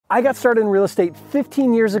I got started in real estate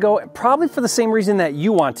 15 years ago, probably for the same reason that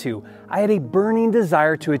you want to. I had a burning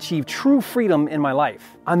desire to achieve true freedom in my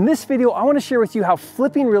life. On this video, I want to share with you how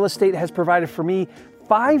flipping real estate has provided for me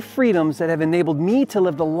 5 freedoms that have enabled me to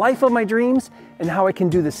live the life of my dreams and how I can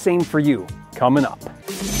do the same for you. Coming up.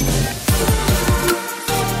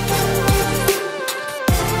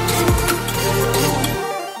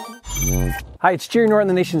 Hi, it's Jerry Norton,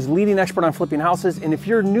 the nation's leading expert on flipping houses. And if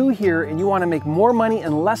you're new here and you want to make more money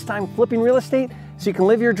in less time flipping real estate so you can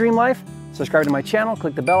live your dream life, subscribe to my channel,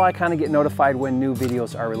 click the bell icon, and get notified when new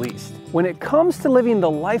videos are released. When it comes to living the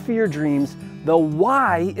life of your dreams, the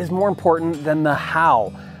why is more important than the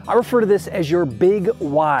how. I refer to this as your big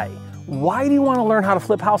why. Why do you want to learn how to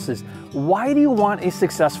flip houses? Why do you want a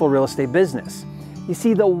successful real estate business? You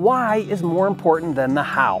see, the why is more important than the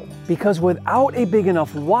how. Because without a big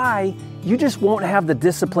enough why, you just won't have the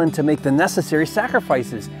discipline to make the necessary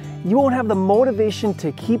sacrifices. You won't have the motivation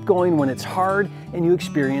to keep going when it's hard and you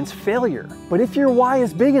experience failure. But if your why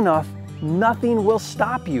is big enough, nothing will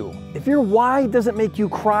stop you. If your why doesn't make you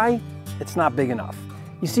cry, it's not big enough.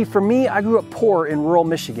 You see, for me, I grew up poor in rural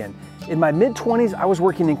Michigan. In my mid-20s, I was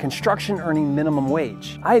working in construction earning minimum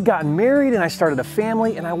wage. I had gotten married and I started a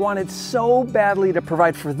family, and I wanted so badly to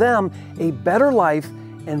provide for them a better life,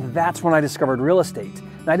 and that's when I discovered real estate.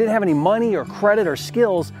 Now, I didn't have any money or credit or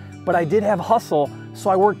skills, but I did have hustle, so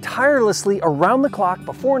I worked tirelessly around the clock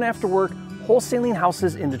before and after work, wholesaling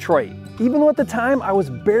houses in Detroit. Even though at the time I was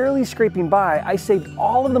barely scraping by, I saved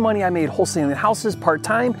all of the money I made wholesaling houses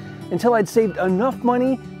part-time until I'd saved enough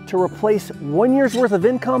money to replace 1 year's worth of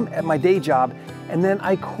income at my day job. And then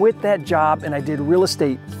I quit that job and I did real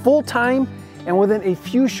estate full-time, and within a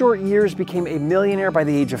few short years became a millionaire by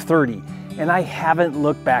the age of 30. And I haven't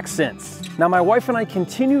looked back since. Now, my wife and I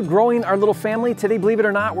continued growing our little family. Today, believe it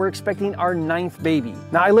or not, we're expecting our 9th baby.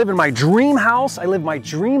 Now, I live in my dream house, I live my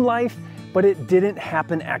dream life, but it didn't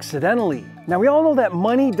happen accidentally. Now, we all know that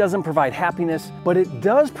money doesn't provide happiness, but it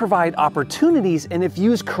does provide opportunities, and if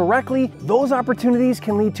used correctly, those opportunities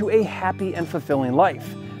can lead to a happy and fulfilling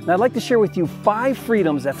life. Now, I'd like to share with you 5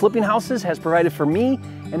 freedoms that flipping houses has provided for me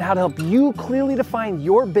and how to help you clearly define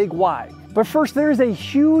your big why. But first, there is a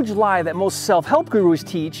huge lie that most self-help gurus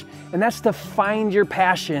teach, and that's to find your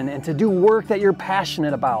passion and to do work that you're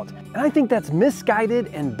passionate about. And I think that's misguided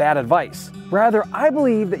and bad advice. Rather, I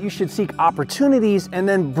believe that you should seek opportunities and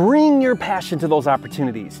then bring your passion to those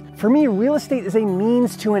opportunities. For me, real estate is a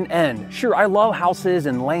means to an end. Sure, I love houses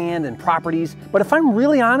and land and properties, but if I'm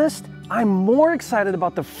really honest, I'm more excited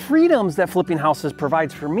about the freedoms that flipping houses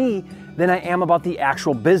provides for me than I am about the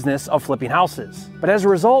actual business of flipping houses. But as a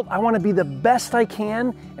result, I want to be the best I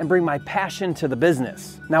can and bring my passion to the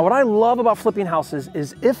business. Now, what I love about flipping houses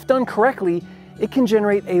is if done correctly, it can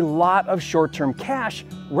generate a lot of short-term cash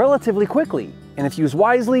relatively quickly. And if used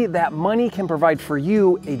wisely, that money can provide for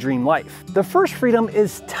you a dream life. The first freedom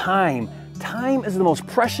is time. Time is the most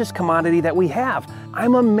precious commodity that we have.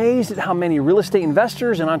 I'm amazed at how many real estate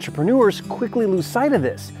investors and entrepreneurs quickly lose sight of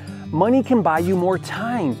this. Money can buy you more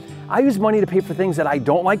time. I use money to pay for things that I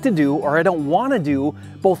don't like to do or I don't want to do,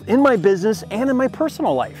 both in my business and in my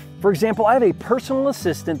personal life. For example, I have a personal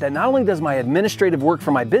assistant that not only does my administrative work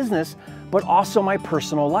for my business, but also my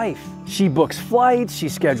personal life. She books flights, she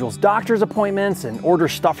schedules doctor's appointments and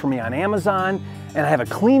orders stuff for me on Amazon. And I have a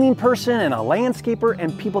cleaning person and a landscaper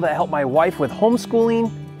and people that help my wife with homeschooling.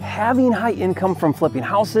 Having high income from flipping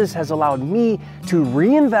houses has allowed me to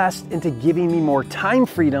reinvest into giving me more time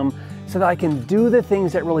freedom so that I can do the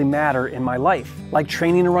things that really matter in my life, like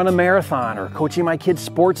training to run a marathon or coaching my kids'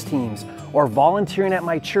 sports teams or volunteering at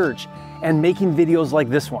my church and making videos like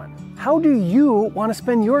this one. How do you want to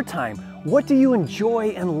spend your time? What do you enjoy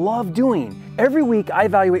and love doing? Every week I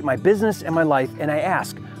evaluate my business and my life and I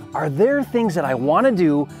ask, are there things that I want to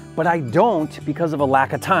do, but I don't because of a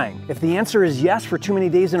lack of time? If the answer is yes for too many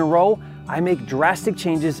days in a row, I make drastic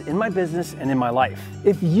changes in my business and in my life.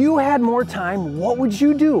 If you had more time, what would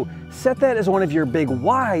you do? Set that as one of your big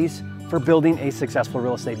whys for building a successful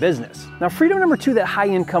real estate business. Now, freedom number 2 that high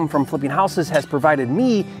income from flipping houses has provided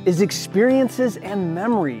me is experiences and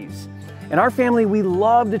memories. In our family, we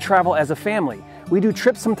love to travel as a family. We do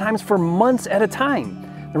trips sometimes for months at a time.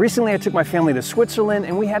 Recently, I took my family to Switzerland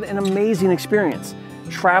and we had an amazing experience.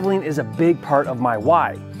 Traveling is a big part of my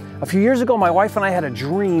why. A few years ago, my wife and I had a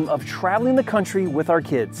dream of traveling the country with our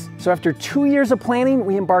kids. So after 2 years of planning,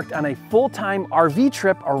 we embarked on a full-time RV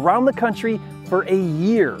trip around the country for a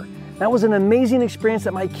year. That was an amazing experience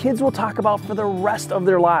that my kids will talk about for the rest of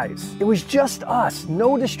their lives. It was just us,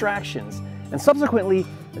 no distractions. And subsequently,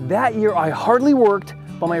 that year I hardly worked,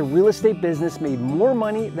 but my real estate business made more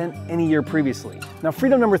money than any year previously. Now,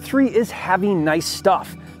 freedom number 3 is having nice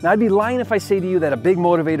stuff. Now, I'd be lying if I say to you that a big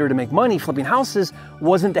motivator to make money flipping houses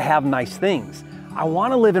wasn't to have nice things. I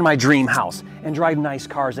want to live in my dream house and drive nice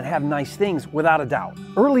cars and have nice things, without a doubt.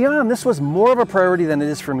 Early on, this was more of a priority than it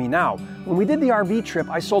is for me now. When we did the RV trip,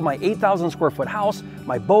 I sold my 8,000 square foot house,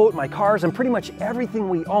 my boat, my cars, and pretty much everything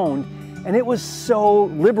we owned, and it was so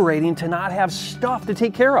liberating to not have stuff to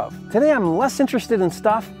take care of. Today, I'm less interested in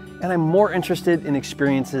stuff, and I'm more interested in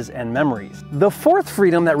experiences and memories. The fourth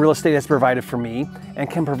freedom that real estate has provided for me and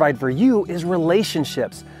can provide for you is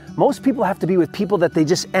relationships. Most people have to be with people that they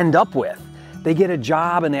just end up with. They get a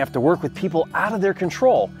job and they have to work with people out of their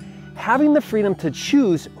control. Having the freedom to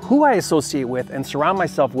choose who I associate with and surround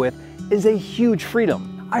myself with is a huge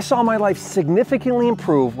freedom. I saw my life significantly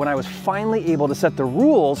improve when I was finally able to set the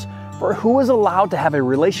rules for who was allowed to have a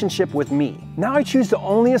relationship with me. Now I choose to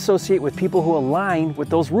only associate with people who align with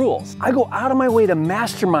those rules. I go out of my way to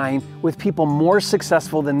mastermind with people more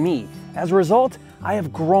successful than me. As a result, I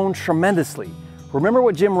have grown tremendously. Remember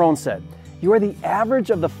what Jim Rohn said: you are the average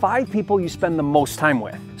of the 5 people you spend the most time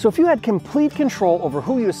with. So if you had complete control over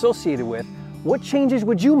who you associated with, what changes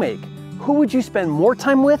would you make? Who would you spend more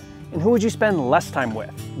time with, and who would you spend less time with?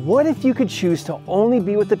 What if you could choose to only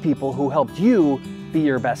be with the people who helped you be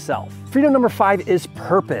your best self? Freedom number 5 is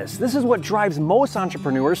purpose. This is what drives most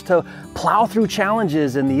entrepreneurs to plow through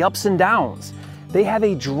challenges and the ups and downs. They have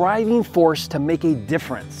a driving force to make a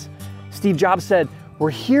difference. Steve Jobs said, "We're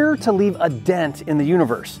here to leave a dent in the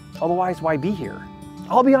universe. Otherwise, why be here?"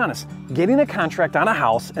 I'll be honest, getting a contract on a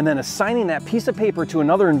house and then assigning that piece of paper to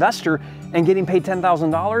another investor and getting paid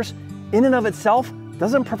 $10,000 in and of itself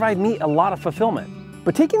doesn't provide me a lot of fulfillment.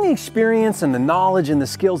 But taking the experience and the knowledge and the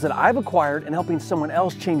skills that I've acquired and helping someone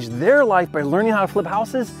else change their life by learning how to flip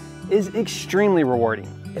houses is extremely rewarding.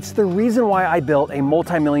 It's the reason why I built a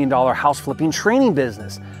multi-million-dollar house flipping training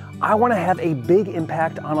business. I want to have a big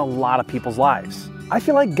impact on a lot of people's lives. I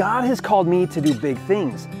feel like God has called me to do big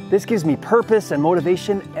things. This gives me purpose and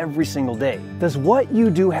motivation every single day. Does what you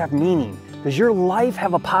do have meaning? Does your life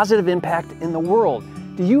have a positive impact in the world?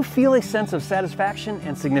 Do you feel a sense of satisfaction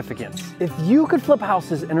and significance? If you could flip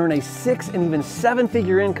houses and earn a 6 and even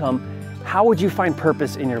 7-figure income, how would you find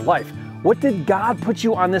purpose in your life? What did God put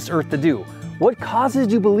you on this earth to do? What causes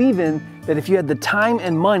do you believe in that if you had the time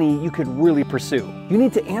and money, you could really pursue? You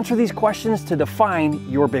need to answer these questions to define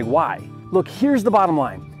your big why. Look, here's the bottom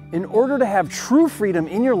line. In order to have true freedom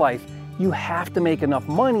in your life, you have to make enough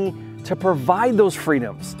money to provide those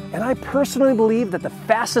freedoms. And I personally believe that the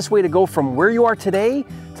fastest way to go from where you are today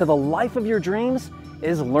to the life of your dreams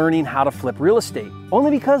is learning how to flip real estate. Only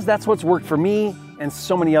because that's what's worked for me and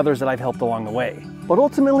so many others that I've helped along the way. But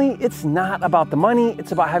ultimately, it's not about the money,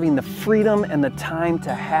 it's about having the freedom and the time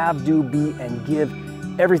to have, do, be, and give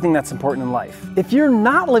everything that's important in life. If you're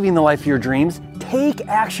not living the life of your dreams, take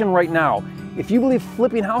action right now. If you believe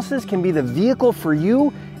flipping houses can be the vehicle for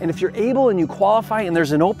you, and if you're able and you qualify and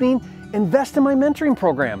there's an opening, invest in my mentoring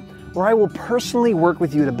program, where I will personally work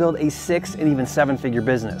with you to build a 6 and even 7-figure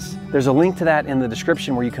business. There's a link to that in the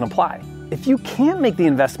description where you can apply. If you can't make the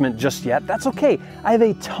investment just yet, that's okay. I have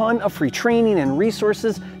a ton of free training and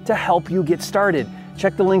resources to help you get started.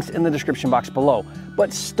 Check the links in the description box below.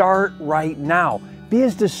 But start right now. Be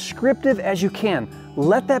as descriptive as you can.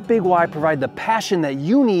 Let that big why provide the passion that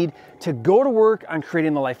you need to go to work on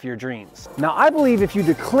creating the life of your dreams. Now, I believe if you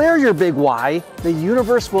declare your big why, the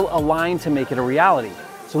universe will align to make it a reality.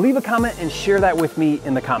 So leave a comment and share that with me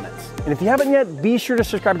in the comments. And if you haven't yet, be sure to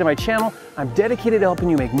subscribe to my channel. I'm dedicated to helping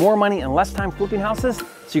you make more money in less time flipping houses so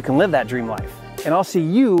you can live that dream life. And I'll see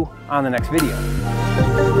you on the next video.